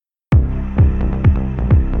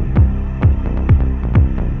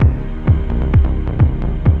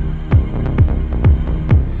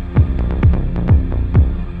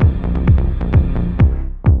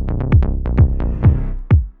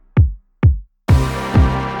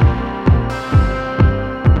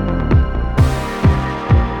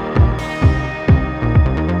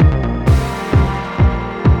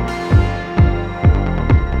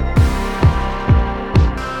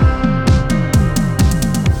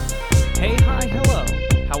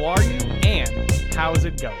how's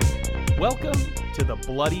it going? Welcome to the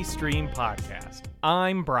Bloody Stream Podcast.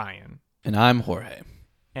 I'm Brian. And I'm Jorge.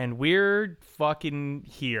 And we're fucking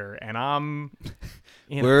here. And I'm...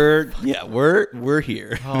 We're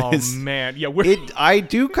here. Oh, man. Yeah, I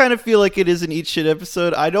do kind of feel like it is an Eat Shit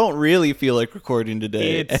episode. I don't really feel like recording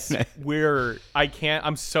today.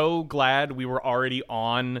 I'm so glad we were already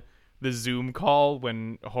on the Zoom call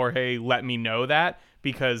when Jorge let me know that,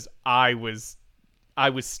 because I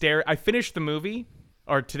finished the movie,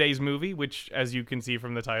 or today's movie, which, as you can see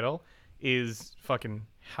from the title, is fucking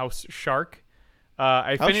House Shark.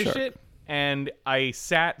 I finished it, and I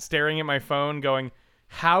sat staring at my phone going,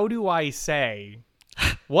 how do I say,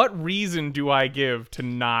 what reason do I give to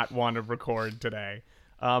not want to record today?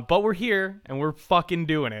 But we're here, and we're fucking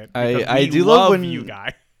doing it. I do love when you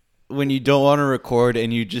guys. When you don't want to record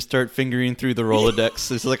and you just start fingering through the Rolodex.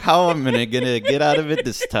 It's like, how am I gonna get out of it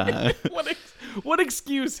this time? What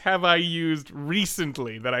excuse have I used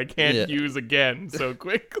recently that I can't use again so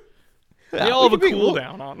quickly? Yeah, we all have a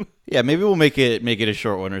cooldown on. Yeah, maybe we'll make it a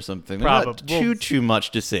short one or something. Probably. Not too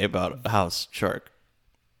much to say about House Shark.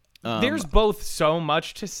 There's both so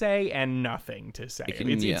much to say and nothing to say.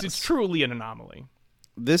 It's truly an anomaly.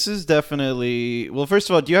 This is definitely... Well, first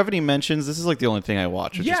of all, do you have any mentions? This is like the only thing I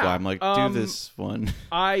watch, which is why I'm like, do this one.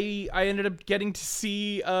 I ended up getting to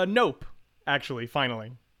see Nope, actually,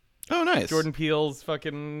 finally. Oh, nice. Jordan Peele's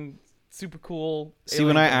fucking super cool. See,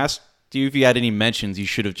 when I asked you if you had any mentions, you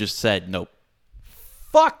should have just said Nope.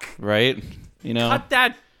 Fuck! Right? You know?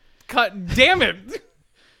 Damn it!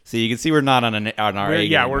 See, you can see we're not on our A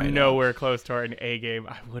game. Yeah, we're right nowhere now. close to our A game.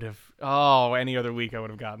 I would have... any other week I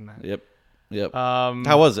would have gotten that. Yep.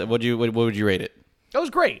 How was it? What would you rate it? It was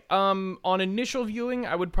great. On initial viewing,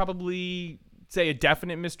 I would probably say a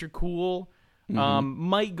definite Mr. Cool.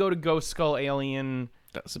 Might go to Ghost Skull Alien.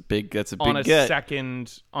 That's a big get. On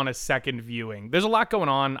a second viewing. There's a lot going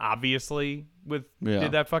on, obviously, with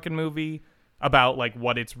that fucking movie about like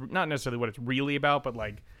what it's not necessarily what it's really about, but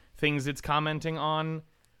like things it's commenting on.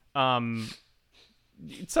 Some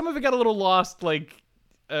of it got a little lost. Like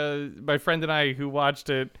my friend and I who watched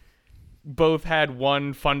it both had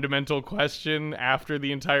one fundamental question after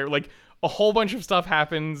the entire, like, a whole bunch of stuff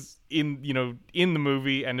happens in the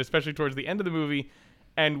movie, and especially towards the end of the movie,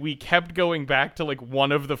 and we kept going back to like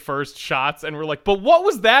one of the first shots, and we're like, but what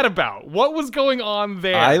was that about? What was going on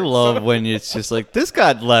there? I love when it's just like, this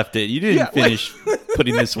guy left it. You didn't finish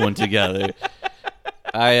putting this one together.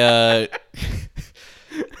 I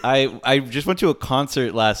just went to a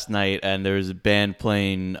concert last night, and there was a band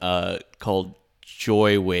playing called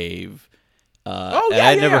Joywave.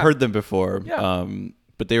 I'd never heard them before. Yeah.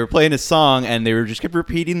 But they were playing a song, and they just kept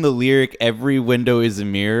repeating the lyric, "Every window is a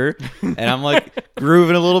mirror." And I'm like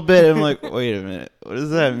grooving a little bit. And I'm like, wait a minute, what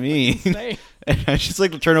does that mean? And I just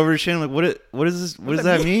like turn over to Shane, I'm like, what is this? What does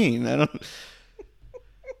that mean? I don't.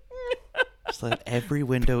 It's like, every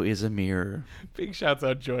window is a mirror. Big shouts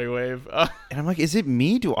out Joywave. And I'm like, is it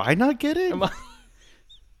me? Do I not get it?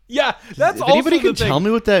 Yeah, that's if also anybody the can thing. tell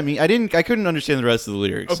me what that means. I couldn't understand the rest of the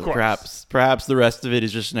lyrics. Of so course. perhaps the rest of it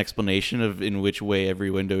is just an explanation of in which way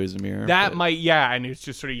every window is a mirror. And it's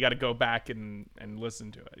just sort of, you got to go back and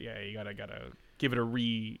listen to it. Yeah, you gotta give it a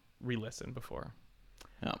re-listen before.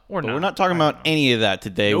 No. Or but not. We're not talking about any of that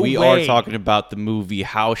today. No we way. are talking about the movie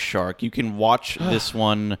House Shark. You can watch this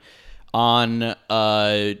one on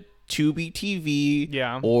Tubi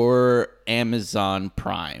TV or Amazon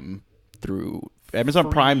Prime through.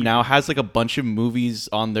 Amazon Prime now has like a bunch of movies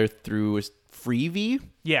on there through Freevee.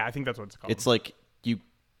 Yeah, I think that's what it's called. It's like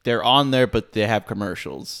they're on there, but they have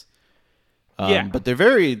commercials. But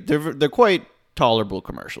they're quite tolerable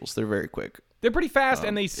commercials. They're very quick. They're pretty fast,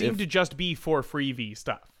 and they seem to just be for Freevee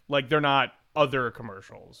stuff. Like, they're not other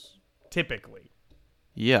commercials, typically.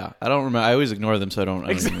 Yeah, I don't remember. I always ignore them, so I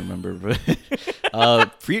don't even remember. But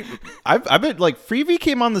I bet like Freevee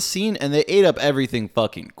came on the scene, and they ate up everything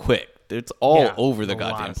fucking quick. It's all over the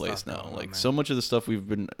goddamn place now. Like, so much of the stuff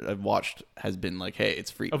I've watched has been like, hey,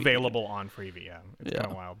 it's free. Available on Freevee, yeah. It's kind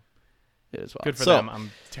of wild. It is wild. Good for them.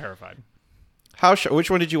 I'm terrified.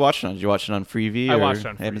 Which one did you watch it on? Did you watch it on Freevee? I watched it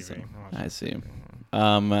on Freevee. I see.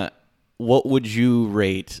 What would you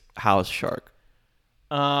rate House Shark?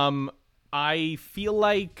 I feel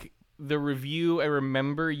like the review I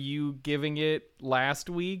remember you giving it last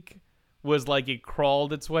week was like it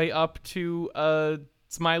crawled its way up to a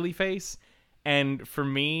smiley face, and for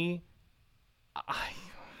me,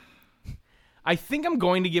 I think I'm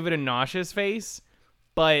going to give it a nauseous face,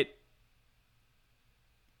 but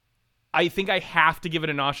I think I have to give it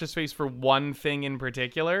a nauseous face for one thing in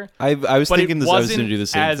particular. I was thinking this. I was going to do the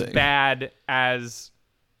same thing.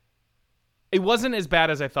 It wasn't as bad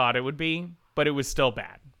as I thought it would be. but it was still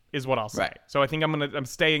bad, is what I'll say. Right. So I think I'm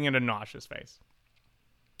staying in a nauseous phase.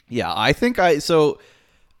 Yeah, I think so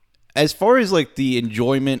as far as like the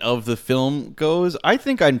enjoyment of the film goes, I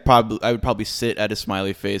think I would probably sit at a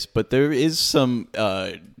smiley face, but there is some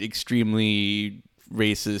extremely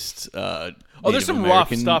racist there's some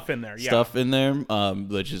rough stuff in there.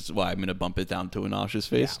 Which is why I'm going to bump it down to a nauseous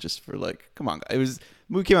face just for like, come on.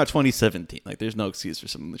 Movie came out 2017. Like there's no excuse for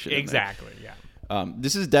some of the shit. Exactly. Yeah.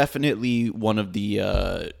 This is definitely one of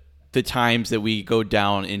the times that we go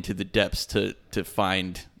down into the depths to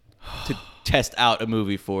test out a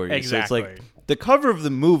movie for you. Exactly. So it's like the cover of the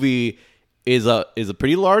movie is a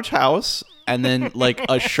pretty large house, and then like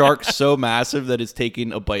a shark so massive that it's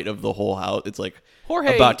taking a bite of the whole house. It's like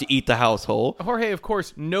Jorge, about to eat the house whole. Jorge, of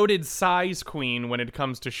course, noted size queen when it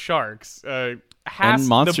comes to sharks. And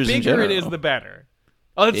monsters the in general. bigger it is, the better.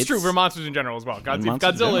 Oh, that's true for monsters in general as well. If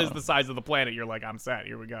Godzilla is the size of the planet, you're like, I'm set.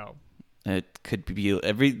 Here we go. It could be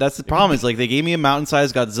that's the problem. Is like they gave me a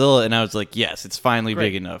mountain-sized Godzilla, and I was like, yes, it's finally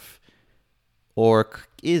big enough. Or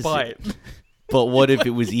is it? But what if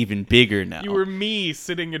it was even bigger now? You were me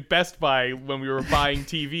sitting at Best Buy when we were buying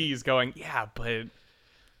TVs going, yeah, but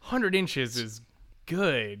 100 inches is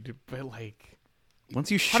good. But like, once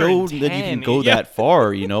you show that you can go that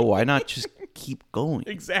far, why not just keep going?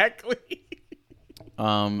 Exactly.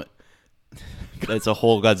 That's a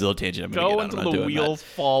whole Godzilla tangent. Go until the wheels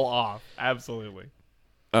fall off. Absolutely.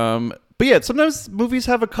 But yeah, sometimes movies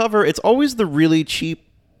have a cover. It's always the really cheap,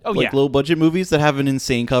 low budget movies that have an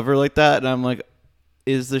insane cover like that. And I'm like,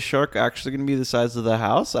 is the shark actually going to be the size of the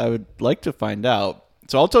house? I would like to find out.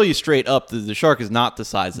 So I'll tell you straight up that the shark is not the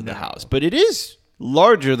size of the house, but it is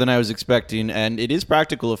larger than I was expecting, and it is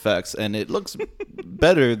practical effects, and it looks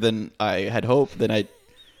better than I had hoped. I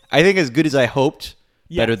think as good as I hoped.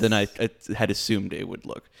 Better than I had assumed it would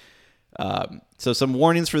look. So some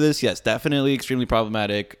warnings for this. Yes, definitely extremely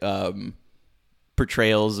problematic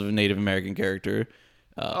portrayals of a Native American character.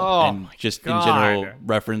 And just in general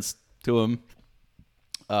reference to him.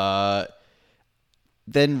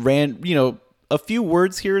 Then a few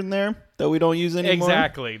words here and there that we don't use anymore.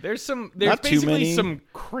 Exactly. There's basically some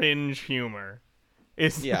cringe humor.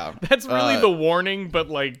 That's really the warning, but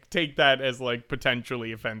like take that as like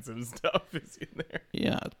potentially offensive stuff is in there.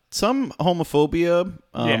 Yeah, some homophobia.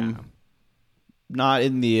 Not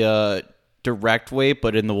in the direct way,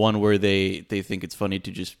 but in the one where they think it's funny to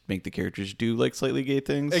just make the characters do like slightly gay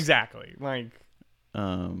things. Exactly. Like,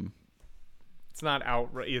 it's not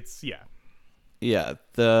outright. It's yeah.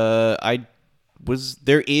 There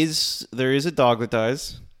is a dog that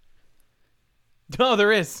dies. Oh,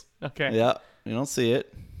 there is. Okay. Yeah. You don't see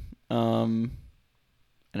it, and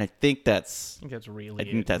I think that's. I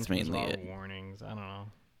think that's mainly it. Warnings. I don't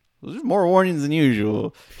know. There's more warnings than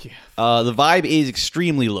usual. Yeah. The vibe is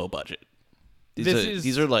extremely low budget.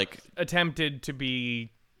 These are like attempted to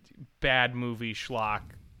be bad movie schlock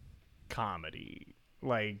comedy.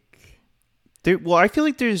 Like, I feel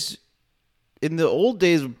like there's in the old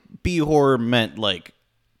days, B horror meant like.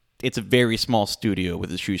 It's a very small studio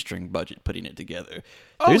with a shoestring budget putting it together.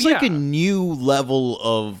 There's like a new level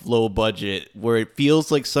of low budget where it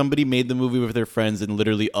feels like somebody made the movie with their friends and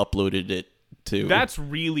literally uploaded it to. That's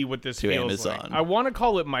really what this feels Amazon. Like. I want to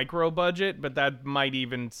call it micro budget, but that might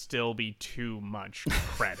even still be too much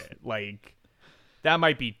credit. Like that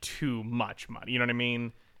might be too much money. You know what I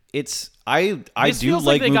mean? I do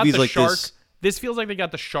like movies like this. This feels like they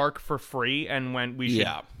got the shark for free and went, we should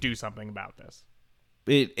do something about this.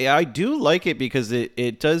 I do like it because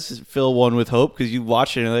it does fill one with hope because you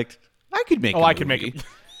watch it and you're like, I could make. I could make it.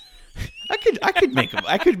 I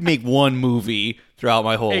could make one movie throughout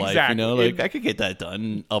my whole life. I could get that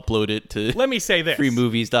done. Upload it to. Let me say this.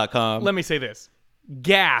 freemovies.com. Let me say this.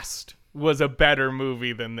 Gassed was a better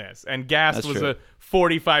movie than this, and Gassed was a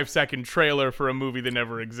 45-second trailer for a movie that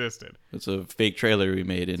never existed. It's a fake trailer we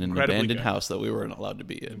made in an abandoned house that we weren't allowed to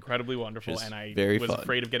be in. Incredibly wonderful, and I was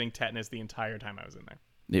afraid of getting tetanus the entire time I was in there.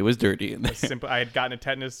 It was dirty in there. I had gotten a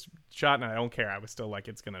tetanus shot, and I don't care. I was still like,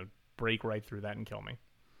 it's gonna break right through that and kill me.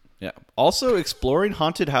 Yeah. Also, exploring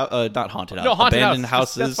abandoned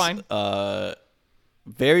houses. That's fine.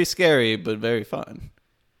 Very scary, but very fun.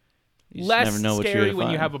 You Less never know scary what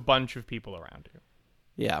when you have a bunch of people around you.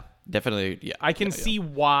 Yeah, definitely. Yeah, I can see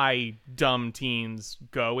why dumb teens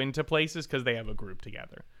go into places because they have a group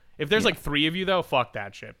together. If there's like 3 of you though, fuck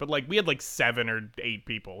that shit. But like we had like 7 or 8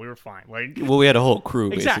 people, we were fine. Like, we had a whole crew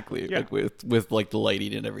basically, like with like the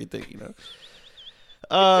lighting and everything,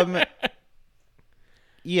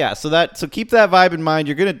 Yeah, so keep that vibe in mind.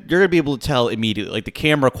 You're gonna be able to tell immediately. Like the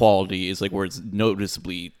camera quality is like where it's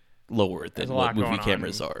noticeably lower than what movie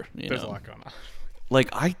cameras are. There's a lot going on. like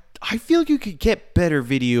I feel like you could get better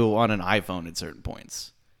video on an iPhone at certain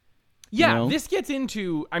points. Yeah, you know? This gets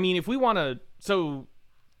into, I mean, if we want to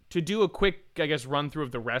do a quick, I guess, run through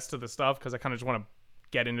of the rest of the stuff, because I kind of just want to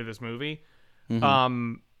get into this movie.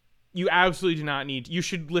 Mm-hmm. You absolutely do not need, you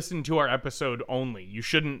should listen to our episode only. You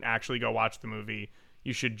shouldn't actually go watch the movie.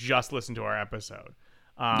 You should just listen to our episode.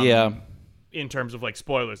 In terms of like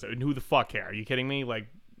spoilers, who the fuck care? Are you kidding me? Like,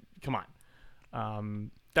 come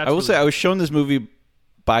on. I will say I was shown this movie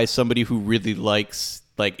by somebody who really likes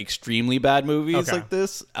like extremely bad movies like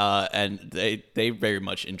this, and they very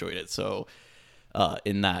much enjoyed it. So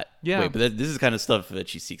in that way, but this is kind of stuff that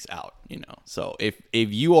she seeks out, you know. So if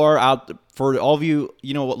you are out, for all of you,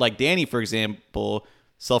 you know, like Danny, for example,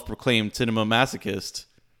 self-proclaimed cinema masochist,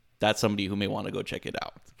 that's somebody who may want to go check it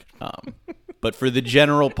out. But for the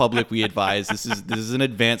general public, we advise this is an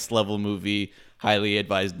advanced level movie. Highly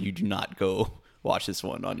advised you do not go watch this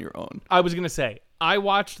one on your own. I was gonna say I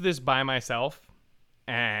watched this by myself,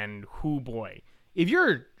 and hoo boy, if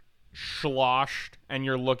you're sloshed and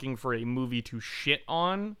you're looking for a movie to shit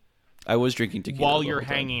on, I was drinking tequila while you're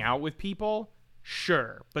hanging out with people,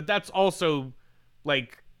 sure, but that's also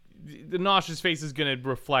like the nauseous face is gonna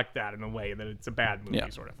reflect that in a way that it's a bad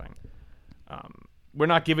movie sort of thing. We're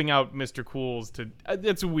not giving out Mr. Cools to...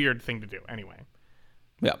 it's a weird thing to do, anyway.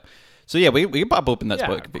 Yeah. So, yeah, we can pop open that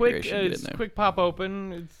spoiler configuration. Quick pop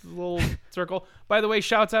open. It's a little circle. By the way,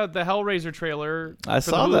 shouts out the Hellraiser trailer. I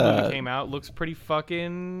saw that. Came out. Looks pretty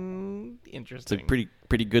fucking interesting. It's a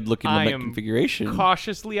pretty good-looking configuration. I am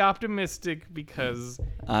cautiously optimistic because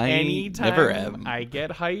anytime I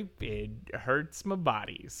get hype, it hurts my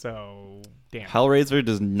body. So, damn. Hellraiser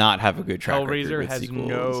does not have a good track record. Hellraiser has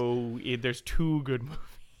sequels. There's two good movies.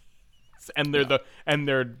 And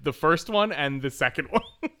they're the first one and the second one.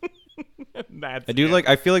 I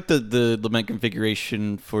feel like the lament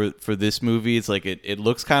configuration for this movie is like it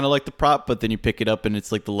looks kind of like the prop, but then you pick it up and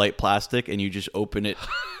it's like the light plastic and you just open it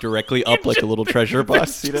directly up like a little treasure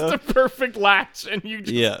box. You know, just a perfect latch and you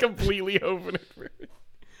just completely open it.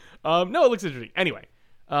 No, it looks interesting. Anyway,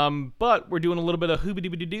 but we're doing a little bit of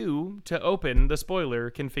hoobity-doo to open the spoiler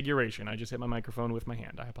configuration. I just hit my microphone with my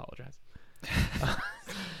hand. I apologize.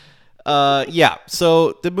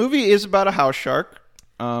 So the movie is about a house shark.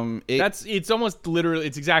 It's almost literally,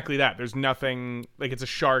 it's exactly that. There's nothing, like, it's a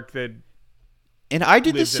shark that. And I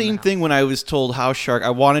did the same thing when I was told house shark.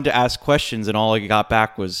 I wanted to ask questions, and all I got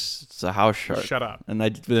back was it's a house shark. Shut up. And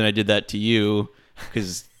then I did that to you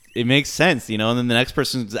because it makes sense, you know. And then the next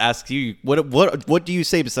person asks you, what do you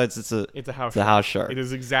say besides it's a house shark? It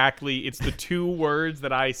is exactly. It's the two words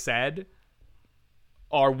that I said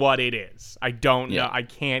are what it is. I don't know. I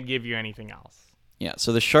can't give you anything else. Yeah,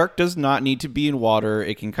 so the shark does not need to be in water.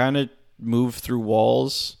 It can kind of move through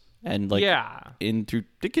walls and it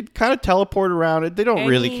could kind of teleport around. They don't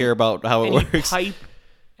really care about how it works. Pipe,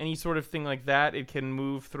 any sort of thing like that, it can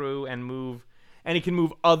move through and it can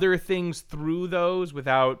move other things through those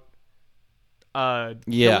without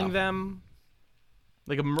killing them.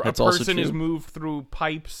 Like a person is moved through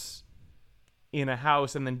pipes in a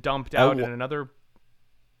house and then dumped out in another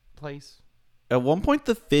place. At one point,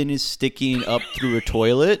 the fin is sticking up through a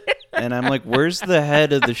toilet, and I'm like, "Where's the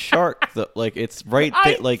head of the shark?" Like, it's right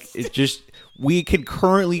there. Like, it's just we can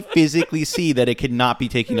currently physically see that it cannot be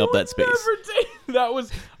taking up that space. That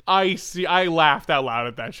was I laughed out loud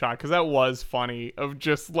at that shot because that was funny. Of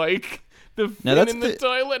just like the fin in the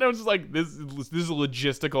toilet, and I was just like, "This is a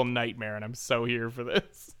logistical nightmare," and I'm so here for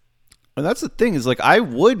this. And that's the thing is, like, I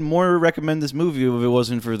would more recommend this movie if it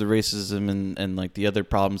wasn't for the racism and like the other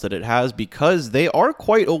problems that it has, because they are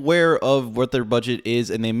quite aware of what their budget is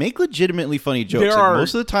and they make legitimately funny jokes. There are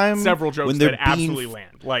most of the time, several jokes that absolutely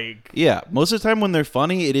land. Like, most of the time when they're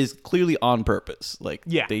funny, it is clearly on purpose. Like,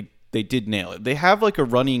 they did nail it. They have like a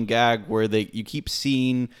running gag where you keep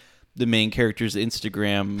seeing the main character's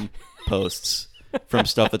Instagram posts from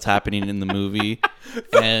stuff that's happening in the movie,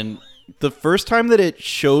 and the first time that it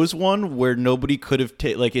shows one where nobody could have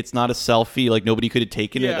like it's not a selfie, like nobody could have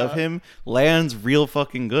taken it of him, lands real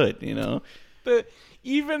fucking good, you know.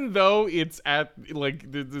 Even though it's at like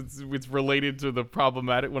it's related to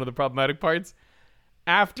one of the problematic parts.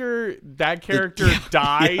 After that character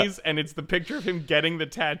dies and it's the picture of him getting the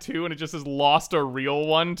tattoo and it just says lost a real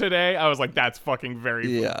one today, I was like, that's fucking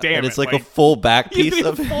very damn and it. It's like a full back piece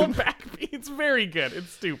of him. Full back piece. It's very good. It's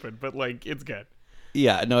stupid, but like it's good.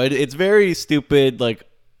 Yeah, no, it's very stupid, like,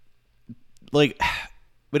 but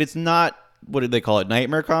it's not, what did they call it,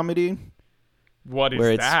 nightmare comedy? What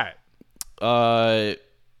is that?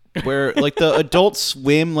 Where, like, the Adult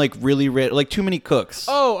Swim, like, really, like, Too Many Cooks.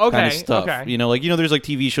 Oh, okay, kind of stuff. okay. You know, like, there's, like,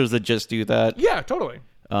 TV shows that just do that. Yeah, totally.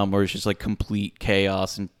 where it's just like complete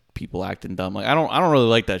chaos and people acting dumb. Like I don't really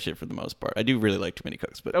like that shit for the most part. I do really like Too Many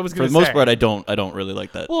Cooks, but for the most part, I don't really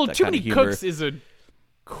like that. Well, that Too Many Cooks is a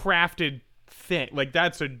crafted thing. Like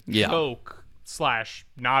that's a joke /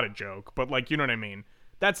 not a joke, but like you know what I mean.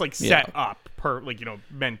 That's like set up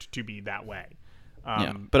meant to be that way.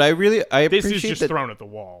 But I appreciate this is just thrown at the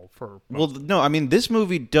wall for. No, I mean this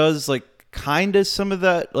movie does like kind of some of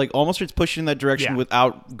that, like almost it's pushing in that direction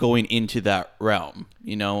without going into that realm.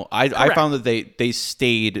 You know, I found that they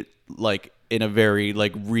stayed like in a very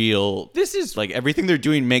like real. This is like everything they're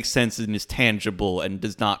doing makes sense and is tangible and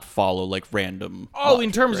does not follow like random.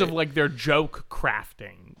 In terms of like their joke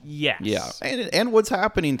crafting. Yes. Yeah. And what's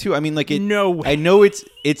happening too. I mean, like no way. I know it's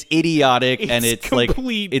idiotic and it's like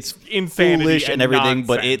it's foolish and everything,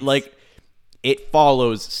 but it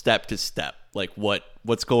follows step to step, like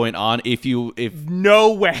what's going on. If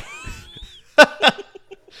no way.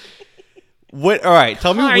 What? All right.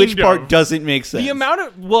 Tell me which part doesn't make sense. The amount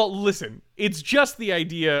of listen. It's just the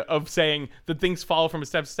idea of saying that things follow from a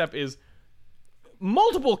step to step is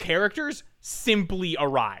multiple characters simply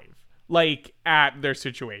arrive. Like at their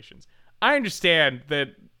situations. I understand that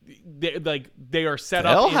they are set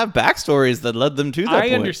up. They all have backstories that led them to that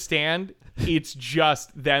point. I understand. It's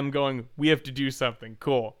just them going, we have to do something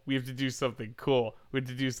cool. We have to do something cool. We have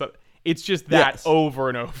to do something. It's just that over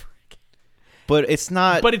and over again. But it's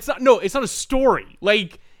not. But it's not. No, it's not a story.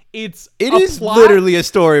 Like it is plot. Literally a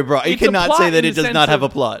story, bro. You cannot say that it does not have a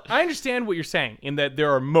plot. I understand what you're saying in that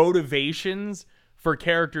there are motivations for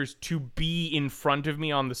characters to be in front of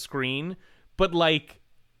me on the screen, but like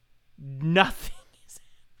nothing is.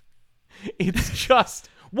 It's just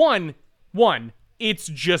one. It's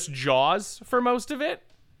just Jaws for most of it.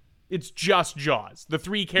 It's just Jaws. The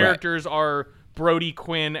three characters are Brody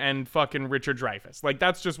Quinn and fucking Richard Dreyfuss. Like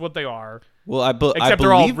that's just what they are. Well, except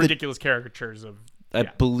they're all ridiculous caricatures of. I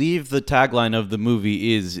believe the tagline of the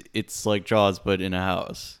movie is "It's like Jaws, but in a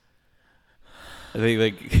house." I think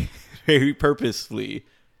like. Very purposefully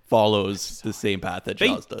follows the same path that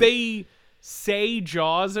Jaws does. They say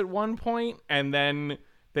Jaws at one point, and then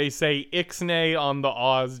they say Ixnay on the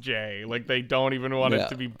Oz J. Like they don't even want it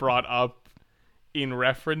to be brought up in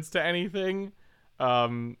reference to anything.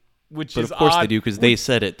 Which is of course odd. They do because they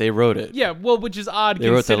said it. They wrote it. Yeah, well, which is odd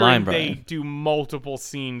considering they do multiple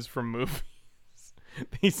scenes from movies.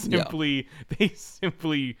 They simply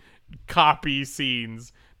copy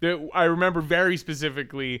scenes. I remember very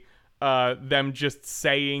specifically. Them just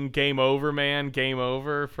saying "Game over, man, game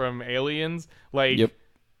over" from Aliens, like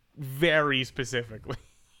very specifically.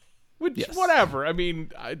 Which whatever. I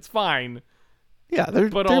mean, it's fine. Yeah, they're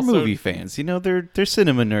movie fans. You know, they're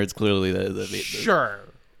cinema nerds. Clearly, sure,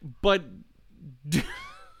 but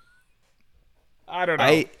I don't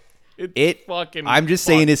know. I'm just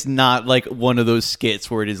saying it's not like one of those skits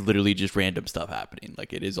where it is literally just random stuff happening.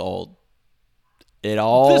 Like it is all. It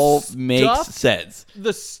all makes sense.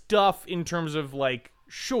 The stuff in terms of like,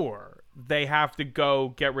 sure, they have to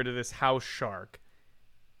go get rid of this house shark.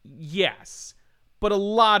 Yes. But a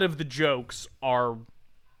lot of the jokes are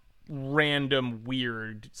random,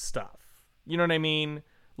 weird stuff. You know what I mean?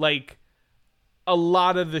 Like, a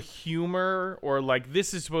lot of the humor or like,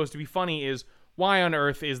 this is supposed to be funny is, why on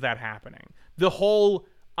earth is that happening? The whole,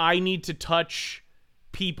 I need to touch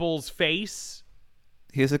people's face.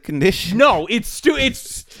 He has a condition. No, it's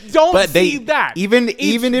don't but see that. Even if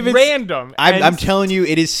it's random. I'm telling you,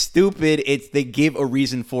 it is stupid. They give a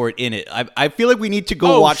reason for it in it. I feel like we need to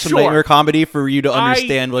go watch some nightmare comedy for you to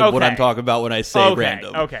understand what I'm talking about when I say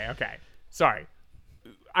random. Okay. Sorry.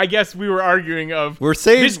 I guess we were arguing we're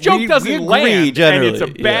saying this joke doesn't land, generally. and it's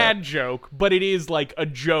a bad joke, but it is like a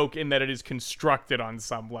joke in that it is constructed on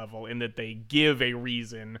some level, in that they give a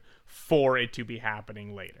reason for it to be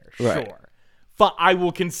happening later. Right. Sure. But I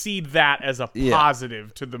will concede that as a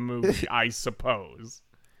positive to the movie, I suppose.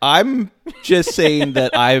 I'm just saying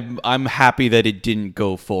that I'm happy that it didn't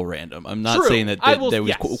go full random. I'm not saying that there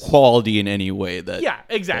was quality in any way.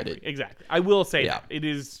 Exactly. I will say that. It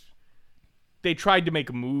is... They tried to make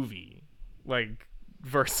a movie, like,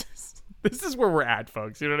 versus... This is where we're at,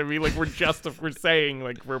 folks. You know what I mean? Like, we're saying,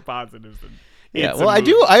 like, we're positives.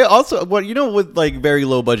 I also... with, like, very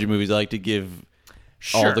low-budget movies, I like to give...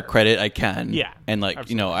 all the credit I can. Yeah. And like,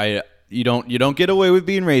 absolutely. you don't get away with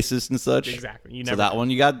being racist and such. Exactly. So that one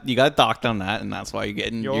you got docked on that, and that's why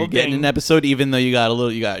you're getting an episode, even though you got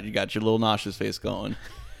your little nauseous face going.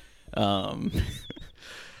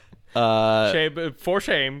 Shame, for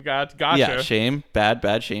shame. Gotcha. Yeah, shame.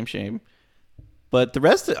 Bad shame. But the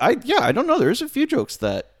rest I don't know. There's a few jokes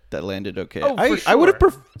that landed okay. For sure. I would have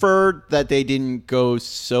preferred that they didn't go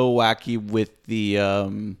so wacky with the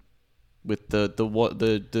with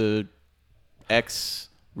the ex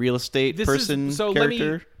real estate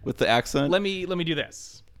character with the accent. Let me do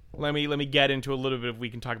this. Let me get into a little bit. If we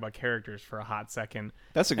can talk about characters for a hot second,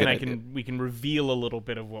 that's a good idea. We can reveal a little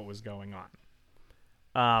bit of what was going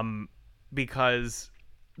on. Because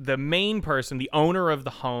the main person, the owner of the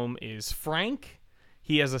home, is Frank.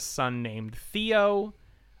 He has a son named Theo.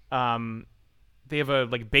 They have a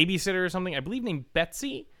babysitter or something, I believe, named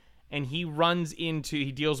Betsy, and he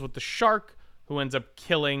deals with the shark who ends up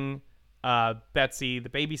killing Betsy, the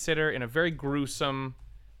babysitter, in a very gruesome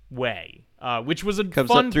way, which was comes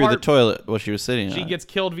fun up through part. The toilet while she was sitting on. She gets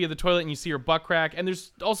killed via the toilet, and you see her butt crack, and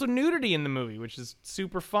there's also nudity in the movie, which is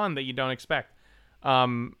super fun that you don't expect.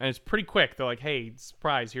 And it's pretty quick. They're like, hey,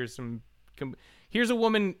 surprise, here's a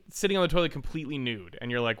woman sitting on the toilet completely nude.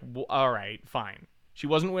 And you're like, well, all right, fine. She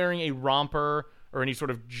wasn't wearing a romper or any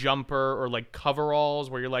sort of jumper or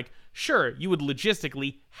coveralls where you're like, sure, you would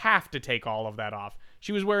logistically have to take all of that off.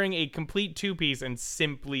 She was wearing a complete two-piece and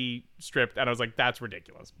simply stripped. And I was like, that's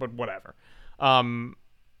ridiculous, but whatever. That's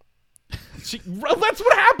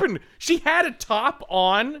what happened. She had a top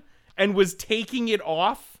on and was taking it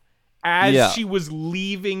off as she was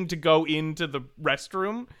leaving to go into the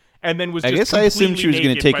restroom, and then was just I assumed she was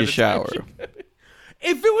going to take a shower.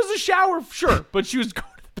 If it was a shower, sure, but she was going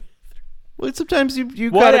to the bathroom. Well, sometimes you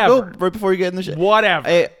gotta go right before you get in the shower.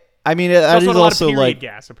 Whatever. I mean, it is also period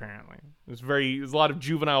gas. Apparently, there's a lot of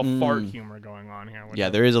juvenile fart humor going on here. Yeah,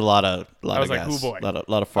 there is a lot of gas. Oh boy, a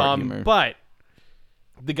lot of fart humor. But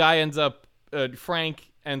the guy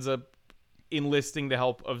Frank ends up enlisting the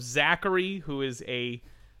help of Zachary, who is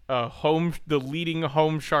the leading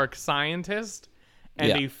home shark scientist,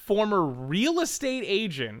 and a former real estate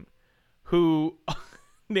agent who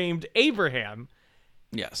named Abraham.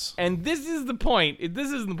 Yes. And this is the point.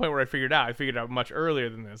 This isn't the point where I figured out. I figured out much earlier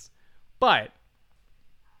than this. But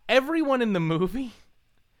everyone in the movie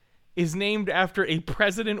is named after a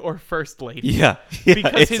president or first lady. Yeah.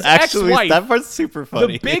 Because his ex-wife, that part's super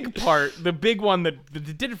funny. The big one that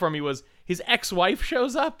did it for me was his ex-wife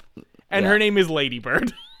shows up, and her name is Lady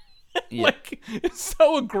Bird. Yeah.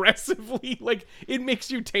 So aggressively, it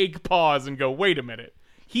makes you take pause and go, wait a minute.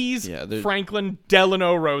 He's Franklin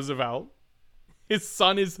Delano Roosevelt. His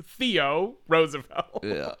son is Theo Roosevelt.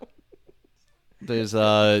 Yeah. There's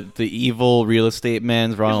the evil real estate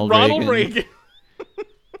man's Ronald Reagan.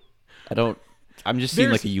 I'm just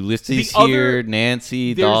seeing a Ulysses here,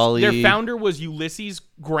 Nancy, Dolly. Their founder was Ulysses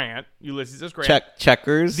Grant.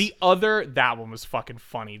 Checkers. That one was fucking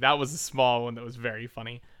funny. That was a small one that was very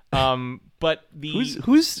funny. But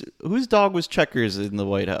whose dog was Checkers in the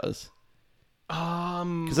White House?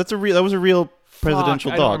 Because that was a real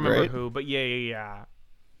presidential dog, right? I don't remember who, but yeah.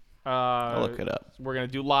 I'll look it up. We're gonna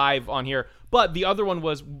do live on here. But the other one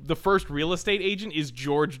was the first real estate agent is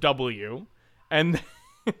George W. And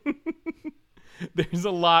there's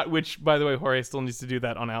a lot, which, by the way, Jorge still needs to do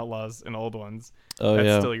that on Outlaws and Old Ones. Oh,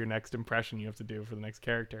 That's still your next impression you have to do for the next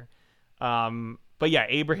character. But yeah,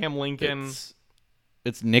 Abraham Lincoln.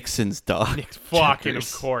 It's Nixon's dog. Fucking,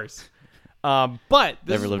 of course. But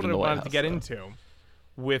this is what I wanted to get into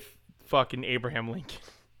with fucking Abraham Lincoln.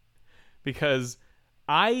 Because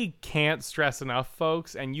I can't stress enough,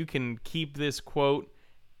 folks, and you can keep this quote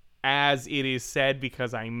as it is said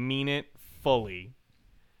because I mean it fully.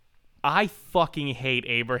 I fucking hate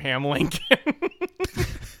Abraham Lincoln.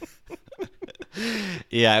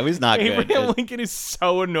 Yeah, it was not good. Abraham Lincoln is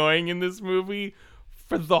so annoying in this movie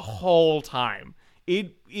for the whole time.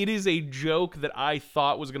 It is a joke that I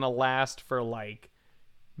thought was going to last for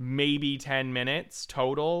maybe 10 minutes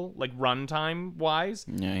total, runtime wise.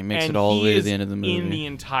 Yeah, he makes it all the way to the end of the movie. In the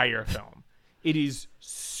entire film. It is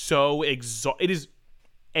so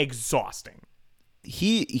exhausting.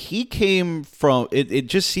 He came from it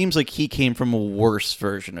just seems like he came from a worse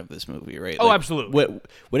version of this movie, right? Oh, absolutely.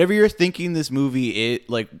 Whatever you're thinking this movie,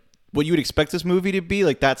 what you would expect this movie to be,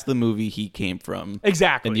 that's the movie he came from.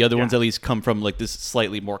 Exactly. And the other ones at least come from this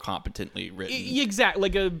slightly more competently written. Exactly.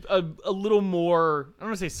 A little more, I don't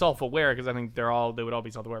want to say self-aware because I think they would all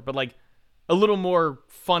be self-aware, but a little more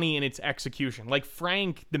funny in its execution.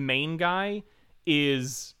 Frank, the main guy,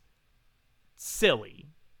 is silly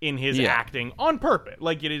in his acting on purpose.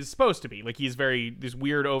 It is supposed to be. He's these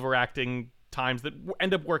weird overacting times that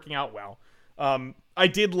end up working out well. I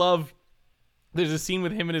did love, there's a scene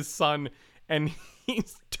with him and his son, and he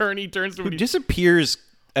turns to him. He disappears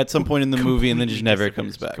at some point in the movie and then just never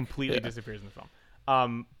comes back. Completely disappears in the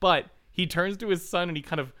film. But he turns to his son and he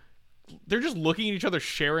they're just looking at each other,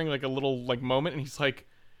 sharing a little moment, and he's like,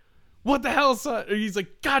 "What the hell, son?" Or he's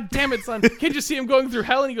like, "God damn it, son. Can't you see him going through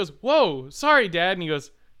hell?" And he goes, "Whoa, sorry, Dad." And he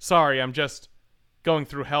goes, "Sorry, I'm just going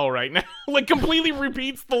through hell right now. Like completely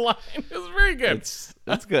repeats the line. It's very good.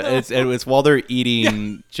 That's good. It's while they're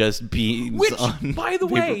eating just beans. Which, on by the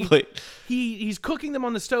way, plate. he's cooking them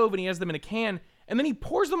on the stove and he has them in a can, and then he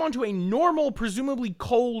pours them onto a normal, presumably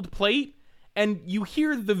cold plate, and you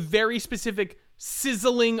hear the very specific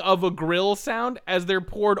sizzling of a grill sound as they're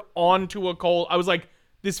poured onto a coal. I was like,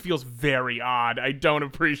 this feels very odd. I don't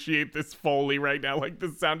appreciate this Foley right now. Like, the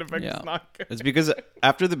sound effect is not good. It's because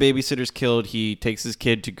after the babysitter's killed, he takes his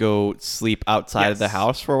kid to go sleep outside of the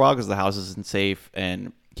house for a while because the house isn't safe.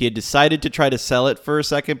 And he had decided to try to sell it for a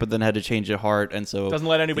second, but then had to change his heart. And so doesn't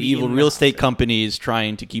let anybody the evil real estate company is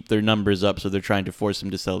trying to keep their numbers up, so they're trying to force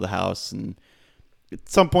him to sell the house. And at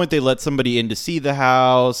some point, they let somebody in to see the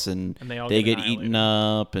house, and they get eaten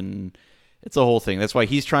up, and it's a whole thing. That's why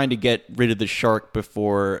he's trying to get rid of the shark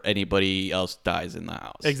before anybody else dies in the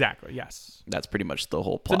house. Exactly. Yes. That's pretty much the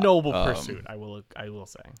whole plot. It's a noble pursuit. I will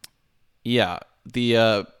say. Yeah.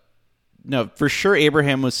 No, for sure.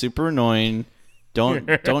 Abraham was super annoying. Don't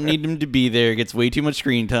need him to be there. Gets way too much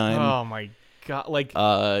screen time. Oh my god! Like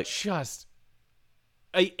just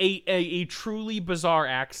a truly bizarre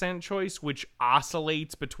accent choice, which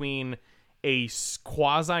oscillates between a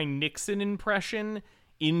quasi Nixon impression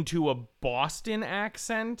into a Boston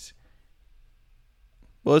accent.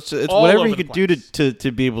 Well, it's whatever he could do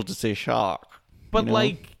to be able to say shock. But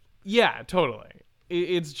yeah, totally.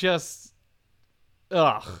 It's just,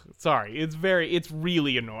 sorry. It's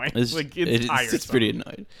really annoying. It's tiresome. It's pretty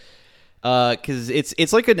annoying. Because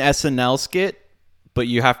it's like an SNL skit, but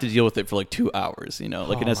you have to deal with it for like 2 hours.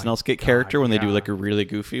 Like an SNL skit character when they do like a really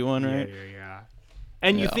goofy one, right? Yeah.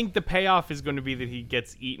 And you think the payoff is going to be that he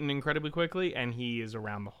gets eaten incredibly quickly, and he is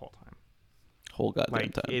around the whole time. Whole goddamn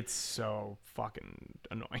time. It's so fucking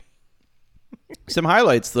annoying. Some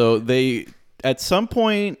highlights, though. They at some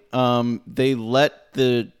point they let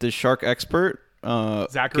the shark expert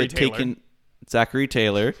Zachary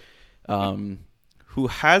Taylor, who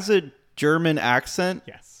has a German accent.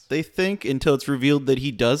 Yes. They think until it's revealed that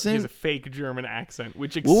he doesn't. He has a fake German accent.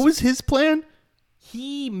 What was his plan?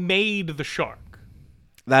 He made the shark.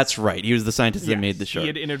 That's right. He was the scientist that made the shark. He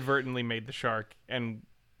had inadvertently made the shark, and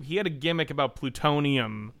he had a gimmick about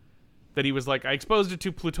plutonium that he was like, I exposed it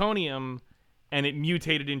to plutonium, and it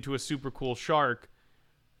mutated into a super cool shark,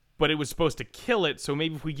 but it was supposed to kill it, so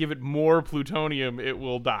maybe if we give it more plutonium, it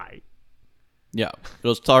will die. Yeah.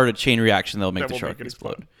 It'll start a chain reaction that'll make the shark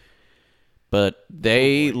explode. But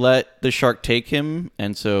they let the shark take him,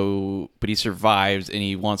 but he survives, and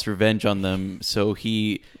he wants revenge on them, so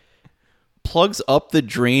he plugs up the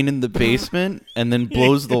drain in the basement and then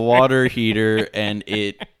blows the water heater, and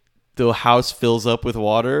the house fills up with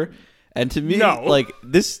water. And to me,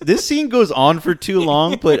 this scene goes on for too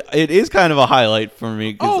long, but it is kind of a highlight for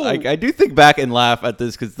me because I do think back and laugh at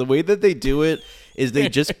this because the way that they do it is they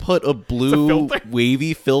just put a blue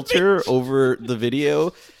wavy filter over the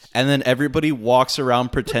video, and then everybody walks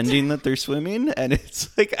around pretending that they're swimming, and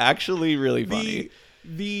it's like actually really funny.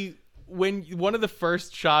 When one of the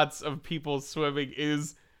first shots of people swimming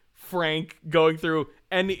is Frank going through,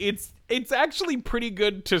 and it's actually pretty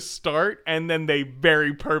good to start, and then they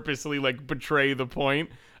very purposely betray the point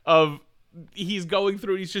of he's going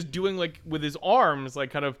through, he's just doing with his arms,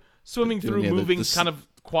 kind of swimming through, moving kind of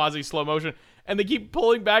quasi slow motion, and they keep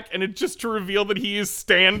pulling back, and it's just to reveal that he is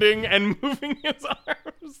standing and moving his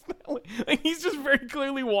arms. He's just very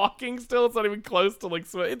clearly walking still. It's not even close to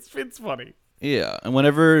swim. It's funny. Yeah, and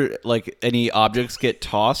whenever any objects get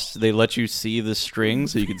tossed, they let you see the string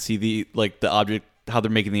so you can see the object, how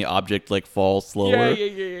they're making the object fall slower.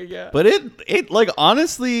 Yeah. But it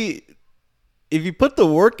honestly, if you put the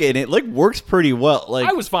work in, it works pretty well.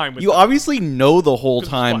 I was fine with you. Obviously know the whole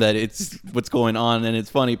time that it's what's going on, and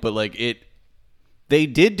it's funny, but they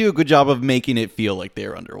did do a good job of making it feel like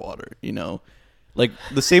they're underwater.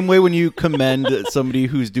 The same way when you commend somebody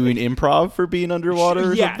who's doing improv for being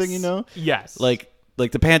underwater or something, Yes. Like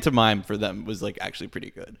the pantomime for them was actually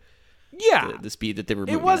pretty good. Yeah. The speed that they were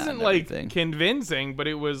moving. It wasn't convincing, but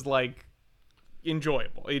it was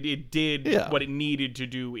enjoyable. It did what it needed to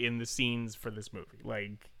do in the scenes for this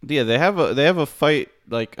movie. Yeah, they have a fight.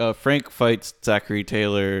 Frank fights Zachary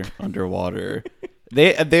Taylor underwater.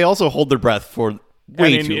 They also hold their breath for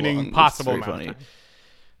way too long. An impossible amount funny. of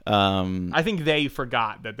time. I think they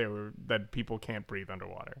forgot that people can't breathe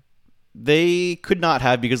underwater. They could not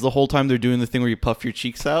have, because the whole time they're doing the thing where you puff your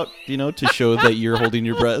cheeks out, to show that you're holding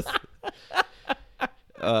your breath.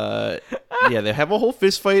 They have a whole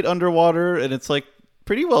fist fight underwater, and it's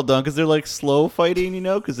pretty well done because they're slow fighting,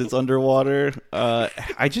 because it's underwater.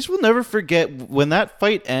 I just will never forget when that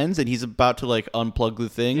fight ends and he's about to unplug the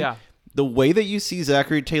thing. Yeah. the way that you see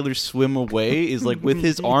Zachary Taylor swim away is like with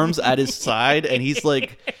his arms at his side, and he's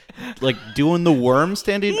like doing the worm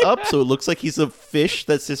standing up, so it looks like he's a fish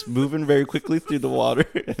that's just moving very quickly through the water.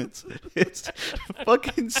 It's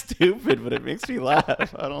fucking stupid, but it makes me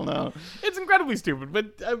laugh. I don't know. It's incredibly stupid,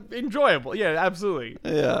 but enjoyable. Yeah, absolutely.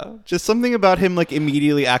 Yeah, just something about him like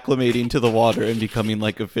immediately acclimating to the water and becoming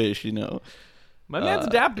like a fish. You know, my man's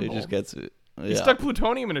adaptable. He just gets it. Yeah. He stuck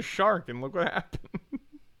plutonium in a shark, and look what happened.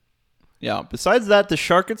 Yeah. Besides that, the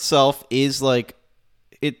shark itself is like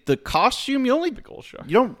the costume. You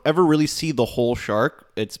don't ever really see the whole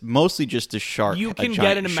shark. It's mostly just a shark. You can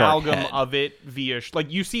get an amalgam of it via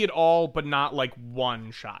like you see it all, but not like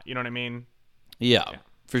one shot. You know what I mean? Yeah,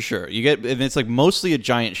 for sure. You get, and it's like mostly a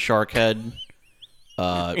giant shark head,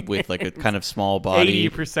 with like a kind of small body.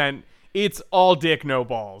 80%. It's all dick, no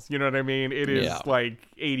balls. You know what I mean? It is like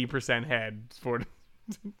 80% head for.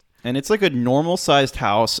 And it's like a normal-sized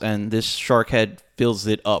house, and this shark head fills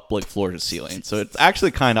it up like floor to ceiling. So it's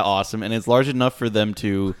actually kind of awesome, and it's large enough for it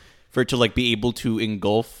to like be able to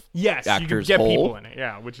engulf actors you can get whole. people in it,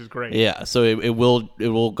 yeah, which is great. Yeah, so it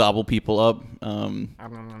will gobble people up.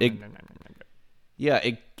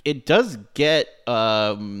 It does get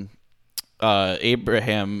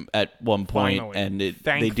Abraham at one point, finally. And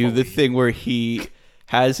they do the thing where he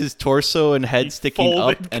has his torso and head sticking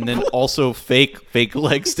up, and then also fake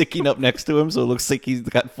legs sticking up next to him, so it looks like he's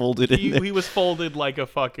got folded in there. He was folded like a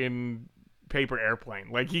fucking paper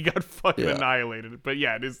airplane. Like, he got fucking annihilated. But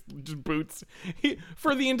yeah, it is just boots.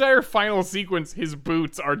 For the entire final sequence, his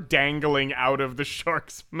boots are dangling out of the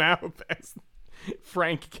shark's mouth as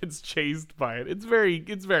Frank gets chased by it. It's very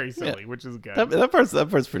silly, which is good. That part's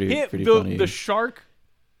pretty funny. The shark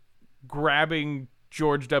grabbing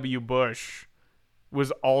George W. Bush was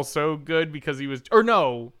also good because he was, or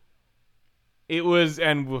no, it was,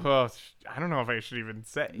 and I don't know if I should even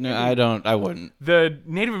say. No, I wouldn't. The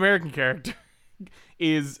Native American character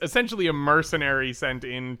is essentially a mercenary sent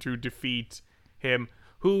in to defeat him,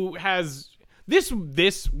 who has, this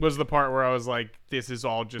was the part where I was like, this is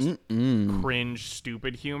all just cringe,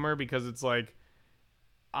 stupid humor, because it's like,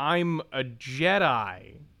 I'm a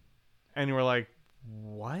Jedi, and you were like,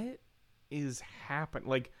 what is happening?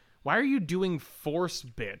 Like, why are you doing force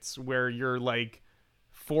bits where you're like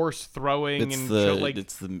force throwing I'd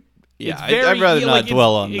rather not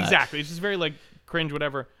dwell on that. Exactly. It's just very like cringe,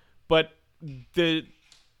 whatever. But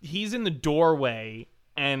he's in the doorway,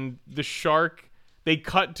 and the shark, they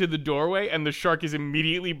cut to the doorway, and the shark is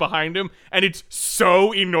immediately behind him, and it's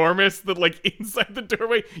so enormous that like inside the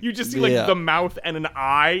doorway you just see like the mouth and an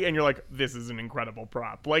eye, and you're like, this is an incredible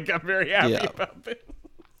prop. Like, I'm very happy about this.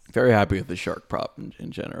 Very happy with the shark prop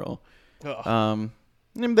in general. And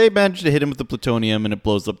they managed to hit him with the plutonium, and it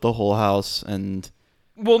blows up the whole house. And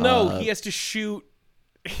he has to shoot.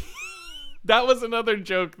 That was another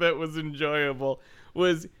joke that was enjoyable.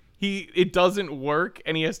 Was it doesn't work,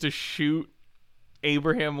 and he has to shoot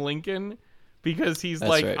Abraham Lincoln because he's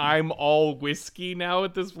right. I'm all whiskey now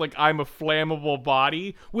at this. Like, I'm a flammable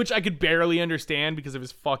body, which I could barely understand because of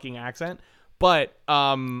his fucking accent. But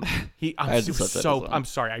I'm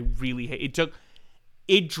sorry, I really hate it.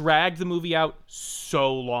 It dragged the movie out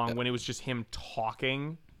so long when it was just him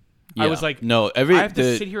talking. Yeah. I was like, no, I have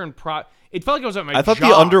to sit here and it felt like I was at my job. I thought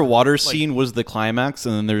the underwater scene was the climax,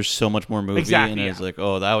 and then there's so much more movie. Exactly, and I was like,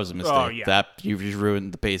 oh, that was a mistake. Oh, yeah. That you just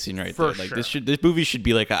ruined the pacing right there. Like, this movie should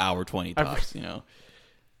be like an hour 20 tops. You know,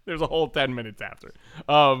 there's a whole 10 minutes after.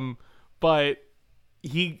 But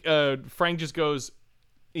Frank just goes.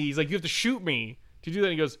 He's like, you have to shoot me to do that.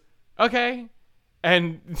 And he goes, okay.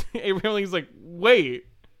 And Abraham Lincoln's like, wait,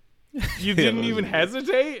 you didn't even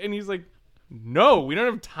hesitate? And he's like, no, we don't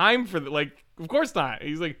have time for that. Like, of course not. And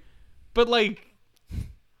he's like, but like,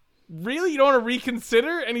 really? You don't want to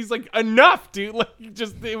reconsider? And he's like, enough, dude. Like,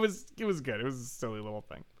 it was good. It was a silly little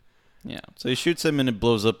thing. Yeah. So he shoots him, and it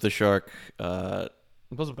blows up the shark. It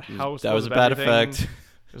blows up the house. That was a bad effect.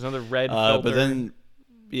 There's another red filter. But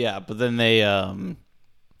then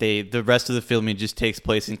the rest of the filming just takes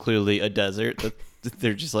place in clearly a desert.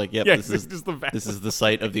 They're just like, yep, this is the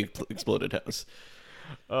site of the exploded house.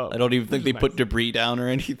 I don't even think they put debris down or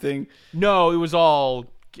anything. No, it was all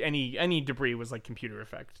any debris was like computer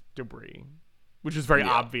effect debris, which is very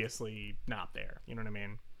obviously not there. You know what I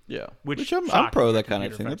mean? Yeah, which I'm pro that kind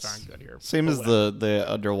of thing. That's same as the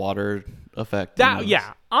underwater effect.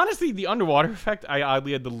 Honestly, the underwater effect I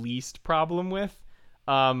oddly had the least problem with.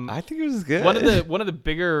 I think it was good. One of the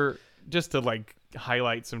bigger, just to like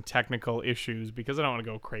highlight some technical issues, because I don't want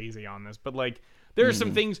to go crazy on this, but like there are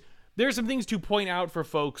some things to point out for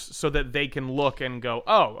folks so that they can look and go,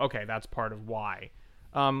 oh, okay, that's part of why.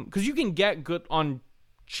 Because you can get good on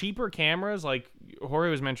cheaper cameras, like Jorge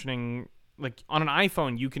was mentioning, like on an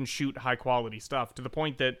iPhone, you can shoot high quality stuff to the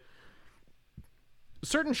point that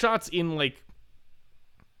certain shots in like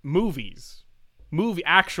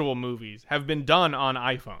actual movies have been done on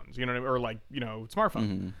iPhones, you know, or like, you know,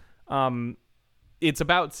 smartphones. Mm-hmm. It's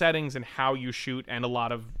about settings and how you shoot, and a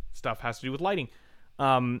lot of stuff has to do with lighting.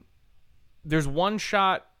 There's one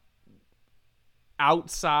shot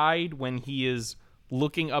outside when he is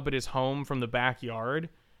looking up at his home from the backyard,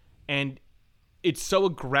 and it's so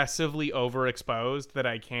aggressively overexposed that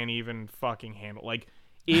I can't even fucking handle. Like,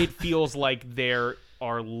 it feels like there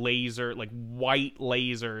are white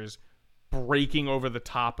lasers breaking over the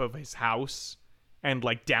top of his house and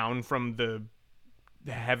like down from the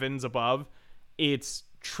heavens above. It's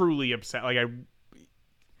truly upset. Like,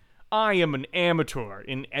 I am an amateur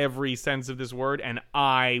in every sense of this word, and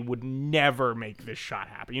I would never make this shot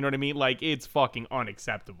happen. You know what I mean? Like, it's fucking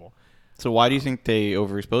unacceptable. So why do you think they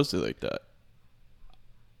overexposed it like that?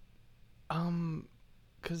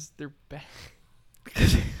 Because they're bad.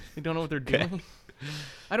 They don't know what they're doing.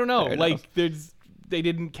 I don't know. They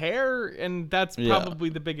didn't care, and that's probably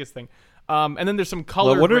the biggest thing. And then there's some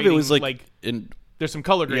color. Well, what grading, if it was like there's some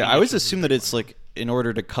color grading. Yeah, I always assume that it's like in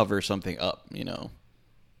order to cover something up, you know.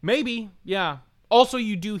 Maybe, yeah. Also,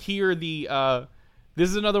 you do hear the. This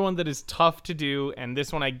is another one that is tough to do, and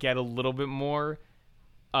this one I get a little bit more.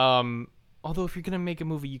 Although if you're gonna make a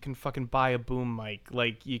movie, you can fucking buy a boom mic.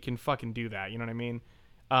 Like, you can fucking do that. You know what I mean?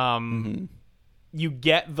 Mm-hmm. You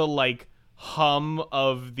get the like hum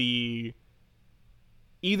of either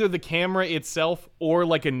the camera itself or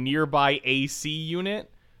like a nearby AC unit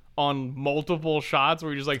on multiple shots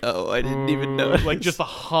where you're just like, oh, I didn't even know. Like, just the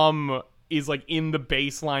hum is like in the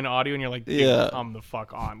baseline audio, and you're like, hum the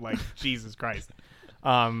fuck on. Like, Jesus Christ.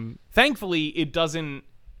 Thankfully, it doesn't.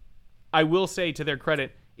 I will say, to their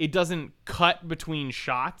credit, it doesn't cut between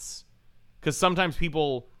shots, because sometimes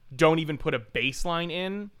people don't even put a baseline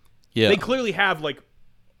in. Yeah, they clearly have like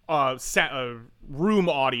room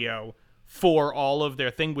audio for all of their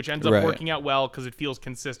thing, which ends up working out well because it feels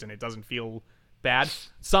consistent. It doesn't feel bad.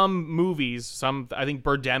 Some movies, I think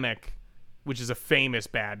Birdemic, which is a famous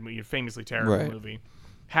bad movie, a famously terrible movie,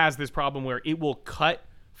 has this problem where it will cut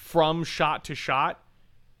from shot to shot.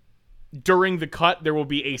 During the cut, there will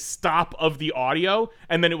be a stop of the audio,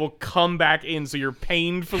 and then it will come back in, so you're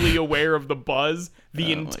painfully aware of the buzz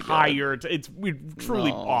the entire time. It's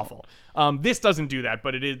truly awful. This doesn't do that,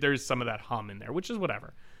 but there's some of that hum in there, which is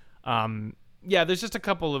whatever. Yeah, there's just a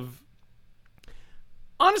couple of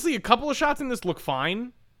shots in this look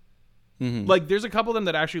fine. Mm-hmm. Like, there's a couple of them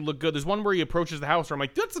that actually look good. There's one where he approaches the house where I'm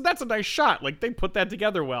like, that's a nice shot. Like, they put that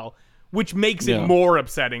together well. Which makes it more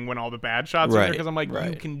upsetting when all the bad shots are there, because I'm like,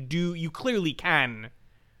 you clearly can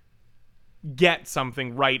get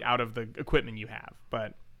something right out of the equipment you have,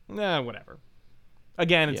 but whatever.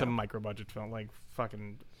 Again, it's a micro budget film. Like,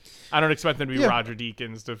 fucking, I don't expect them to be Roger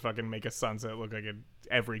Deakins to fucking make a sunset look like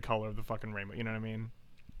every color of the fucking rainbow. You know what I mean?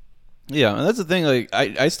 Yeah, and that's the thing. Like,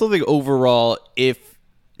 I still think overall, if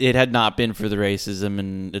it had not been for the racism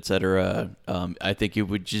and etc., I think it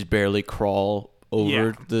would just barely crawl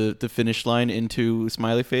over the finish line into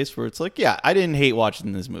smiley face, where it's like, I didn't hate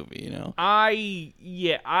watching this movie, you know. I'd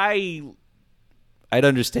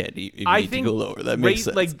understand if you need to go lower. That makes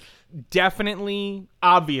sense. Like, definitely,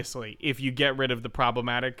 obviously, if you get rid of the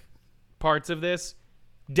problematic parts of this,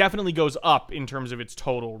 definitely goes up in terms of its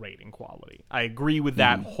total rating quality. I agree with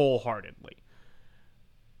that wholeheartedly.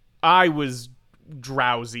 I was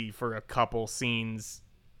drowsy for a couple scenes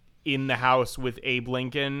in the house with Abe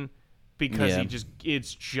Lincoln, because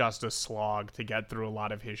it's just a slog to get through a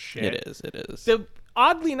lot of his shit. It is.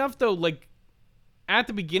 Oddly enough, though, like, at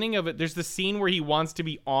the beginning of it, there's the scene where he wants to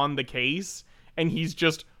be on the case, and he's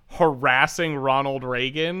just harassing Ronald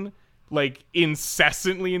Reagan, like,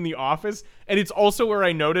 incessantly in the office. And it's also where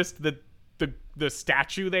I noticed that the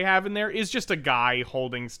statue they have in there is just a guy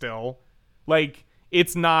holding still. Like,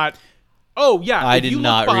 it's not... Oh, yeah. I did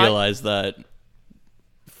not realize that.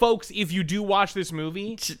 Folks, if you do watch this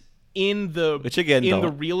movie... In the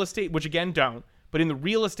real estate, which again don't, but in the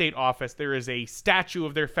real estate office, there is a statue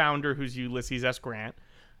of their founder, who's Ulysses S. Grant,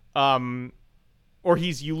 or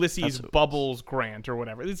he's Ulysses Bubbles Grant or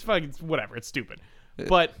whatever. It's whatever. It's stupid,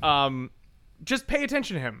 but just pay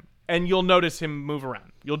attention to him, and you'll notice him move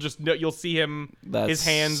around. You'll see him. His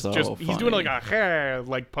hands he's doing like a hair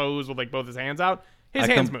like pose with like both his hands out. His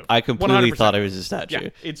hands move. I completely thought it was a statue. Yeah,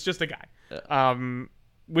 it's just a guy,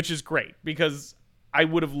 which is great, because I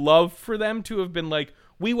would have loved for them to have been like,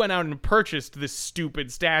 we went out and purchased this stupid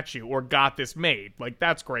statue or got this made. Like,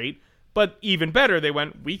 that's great. But even better, they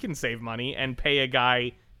went, we can save money and pay a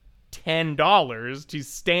guy $10 to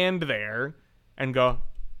stand there and go,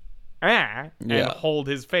 and hold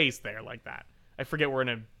his face there like that. I forget we're in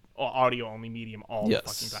an audio-only medium all the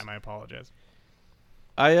fucking time. I apologize.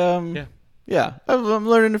 Yeah, I'm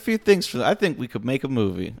learning a few things from that. I think we could make a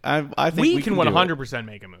movie. I think we can 100%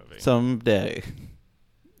 make a movie someday.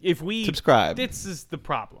 If we subscribe. This is the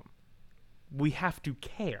problem. We have to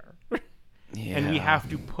care. And we have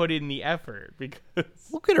to put in the effort because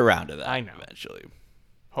we'll get around to that. I know. Eventually.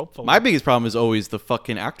 Hopefully. My biggest problem is always the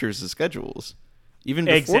fucking actors' schedules. Even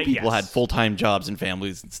before people had full-time jobs and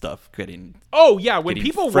families and stuff. When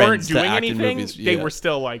people weren't doing anything, they were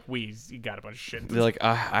still like, we got a bunch of shit. They're like,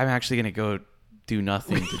 I'm actually going to go do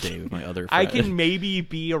nothing today with my other friend. I can maybe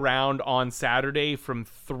be around on Saturday from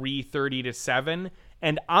 3:30 to 7,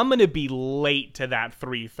 and I'm going to be late to that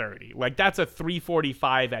 3:30. Like, that's a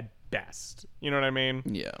 3:45 at best. You know what I mean?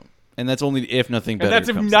 Yeah. And that's only if nothing better comes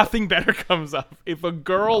up. And that's if nothing better comes up. If a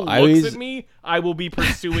girl looks at me, I will be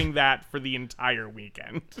pursuing that for the entire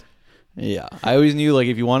weekend. Yeah. I always knew, like,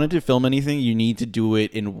 if you wanted to film anything, you need to do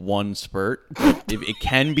it in one spurt. It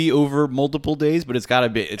can be over multiple days, but it's gotta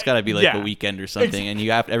be like a weekend or something. And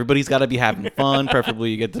everybody's gotta be having fun.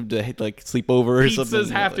 Preferably you get them to like sleep over or something.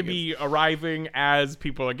 Pizzas have to be arriving as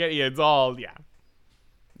people are getting it's all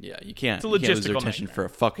Yeah, you can't lose their attention for a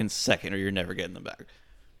fucking second or you're never getting them back.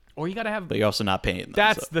 Or you got to have... But you're also not paying them.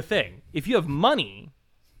 That's the thing. If you have money,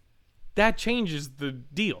 that changes the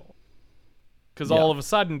deal. Because all of a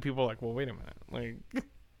sudden, people are like, well, wait a minute. Like,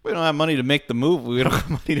 we don't have money to make the movie. We don't have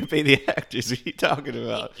money to pay the actors. What are you talking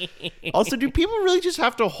about? Also, do people really just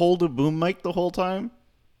have to hold a boom mic the whole time?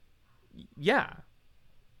 Yeah.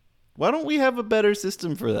 Why don't we have a better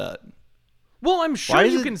system for that? Well, I'm sure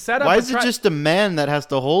you can set up... Why is it just a man that has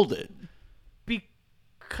to hold it?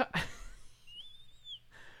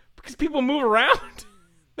 Because people move around.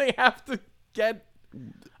 They have to get...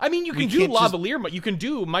 I mean, you can do lavalier, but you can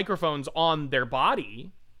do microphones on their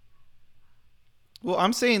body. Well,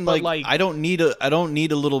 I'm saying, like I don't need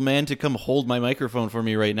a little man to come hold my microphone for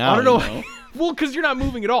me right now. I don't know. Well, because you're not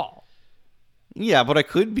moving at all. Yeah, but I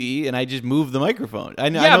could be, and I just move the microphone. I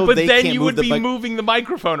know but they then can't you would be moving the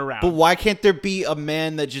microphone around. But why can't there be a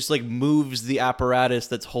man that just like moves the apparatus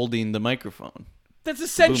that's holding the microphone? That's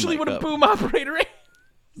essentially what a boom operator is.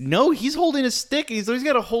 No, he's holding a stick. He's always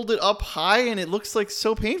got to hold it up high, and it looks like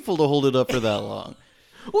so painful to hold it up for that long.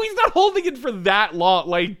 Well, he's not holding it for that long.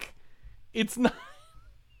 Like, it's not...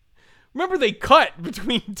 Remember, they cut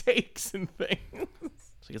between takes and things.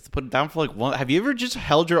 So you have to put it down for like one... Have you ever just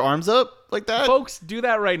held your arms up like that? Folks, do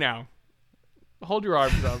that right now. Hold your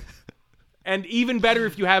arms up. And even better,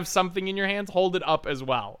 if you have something in your hands, hold it up as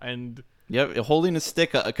well. And... Yep, holding a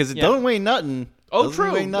stick up, because it don't weigh nothing. Oh,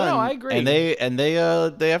 true. No, I agree. And they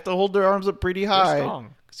have to hold their arms up pretty high. They're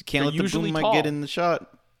strong. Because you can't let the boom mic get in the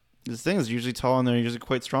shot. This thing is usually tall, and they're usually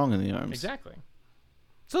quite strong in the arms. Exactly.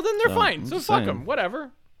 So then they're fine. So fuck them.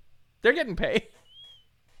 Whatever. They're getting paid.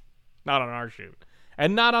 Not on our shoot.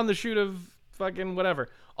 And not on the shoot of fucking whatever.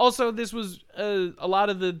 Also, this was a lot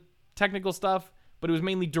of the technical stuff, but it was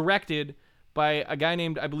mainly directed by a guy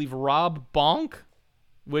named, I believe, Rob Bonk.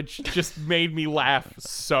 Which just made me laugh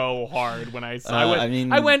so hard when I saw.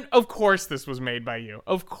 I went. Of course, this was made by you.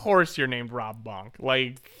 Of course, you're named Rob Bonk.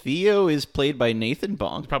 Like Theo is played by Nathan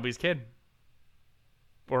Bonk. Probably his kid,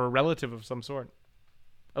 or a relative of some sort,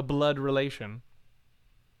 a blood relation.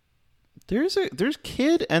 There's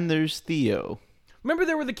kid and there's Theo. Remember,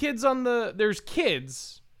 there were the kids on the. There's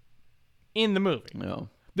kids in the movie. No.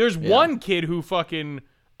 There's one kid who fucking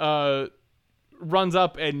runs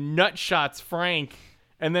up and nutshots Frank.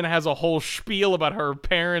 And then has a whole spiel about her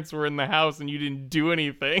parents were in the house and you didn't do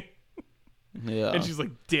anything. Yeah. And she's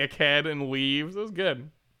like, dickhead, and leaves. It was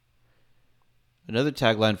good. Another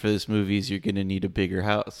tagline for this movie is you're going to need a bigger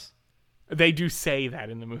house. They do say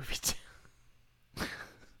that in the movie, too.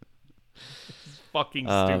 It's fucking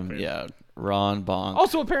stupid. Yeah, Ron Bonk.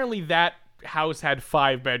 Also, apparently that house had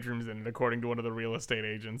 5 bedrooms in it, according to one of the real estate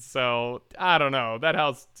agents. So, I don't know. That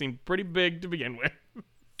house seemed pretty big to begin with.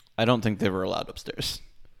 I don't think they were allowed upstairs.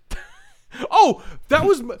 Oh, that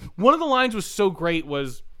was one of the lines was so great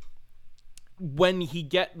was when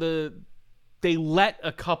they let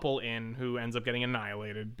a couple in who ends up getting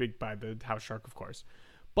annihilated by the house shark, of course.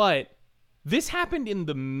 But this happened in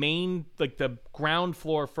the main, like the ground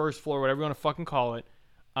floor, first floor, whatever you want to fucking call it,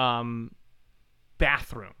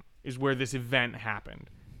 bathroom is where this event happened.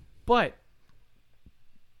 But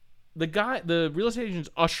the real estate agent's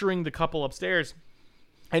ushering the couple upstairs,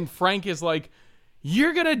 and Frank is like,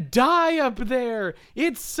 you're gonna die up there.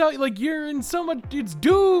 It's so, like, you're in so much, it's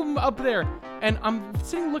doom up there. And I'm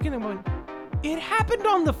sitting looking at him going, it happened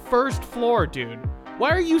on the first floor, dude. Why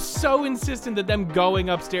are you so insistent that them going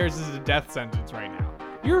upstairs is a death sentence right now?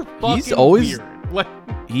 You're fucking weird.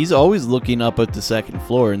 He's always looking up at the second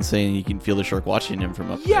floor and saying he can feel the shark watching him from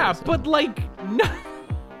up there. Yeah, but like, nothing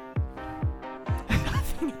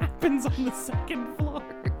happens on the second floor.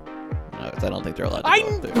 No, I don't think they're allowed to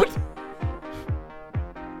go up there.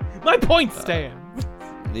 My point stands.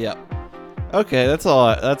 Yeah. Okay, that's all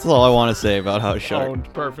I want to say about House Shark.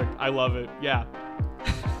 Owned. Perfect. I love it. Yeah.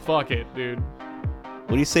 Fuck it, dude.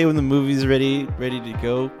 What do you say when the movie's ready to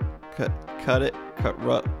go?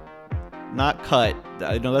 Not cut.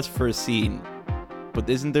 I know that's for a scene. But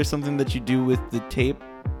isn't there something that you do with the tape?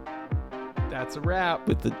 That's a wrap.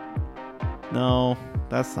 No,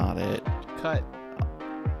 that's not it. Cut.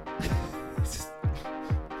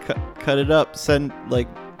 Cut it up. Send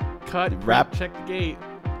cut. Wrap. Check the gate.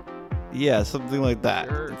 Yeah, something like that.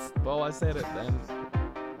 Sure. Well, I said it then.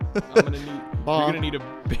 You're gonna need a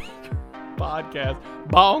big podcast.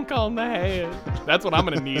 Bonk on the head. That's what I'm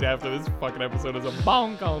gonna need after this fucking episode is a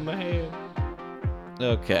bonk on the head.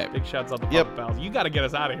 Okay. Big shouts out to Papa Pals. You gotta get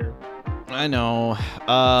us out of here. I know.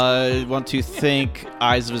 I want to thank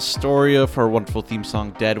Eyes of Astoria for a wonderful theme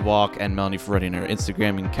song, Dead Walk, and Melanie for running her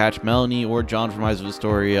Instagram. You can catch Melanie or John from Eyes of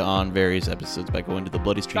Astoria on various episodes by going to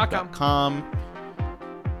thebloodystream.com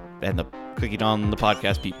and clicking on the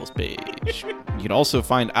podcast people's page. You can also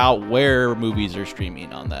find out where movies are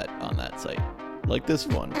streaming on that site, like this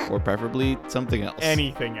one, or preferably something else.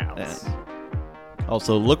 Anything else. And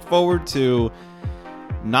also, look forward to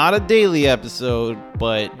not a daily episode,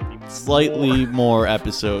 but slightly more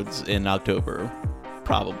episodes in October,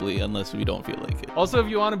 probably, unless we don't feel like it. Also, if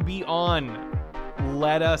you want to be on,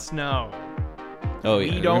 let us know. Oh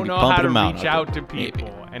yeah, we don't know how to reach out to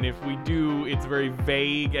people, and if we do, it's very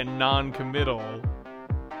vague and non-committal.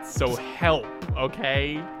 So help,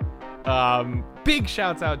 okay? Big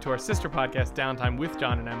shouts out to our sister podcast, Downtime with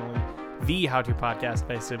John and Emily, the how-to podcast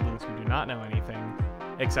by siblings who do not know anything,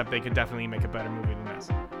 except they could definitely make a better movie than this.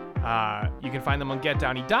 You can find them on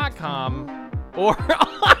getdowney.com or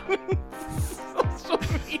on social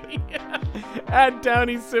media at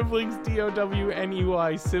Downey Siblings,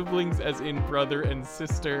 DOWNEY, siblings as in brother and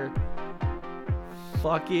sister.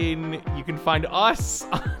 You can find us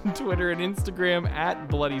on Twitter and Instagram at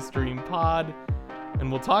Bloody Stream Pod,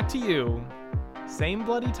 and we'll talk to you same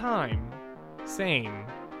bloody time, same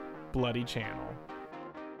bloody channel.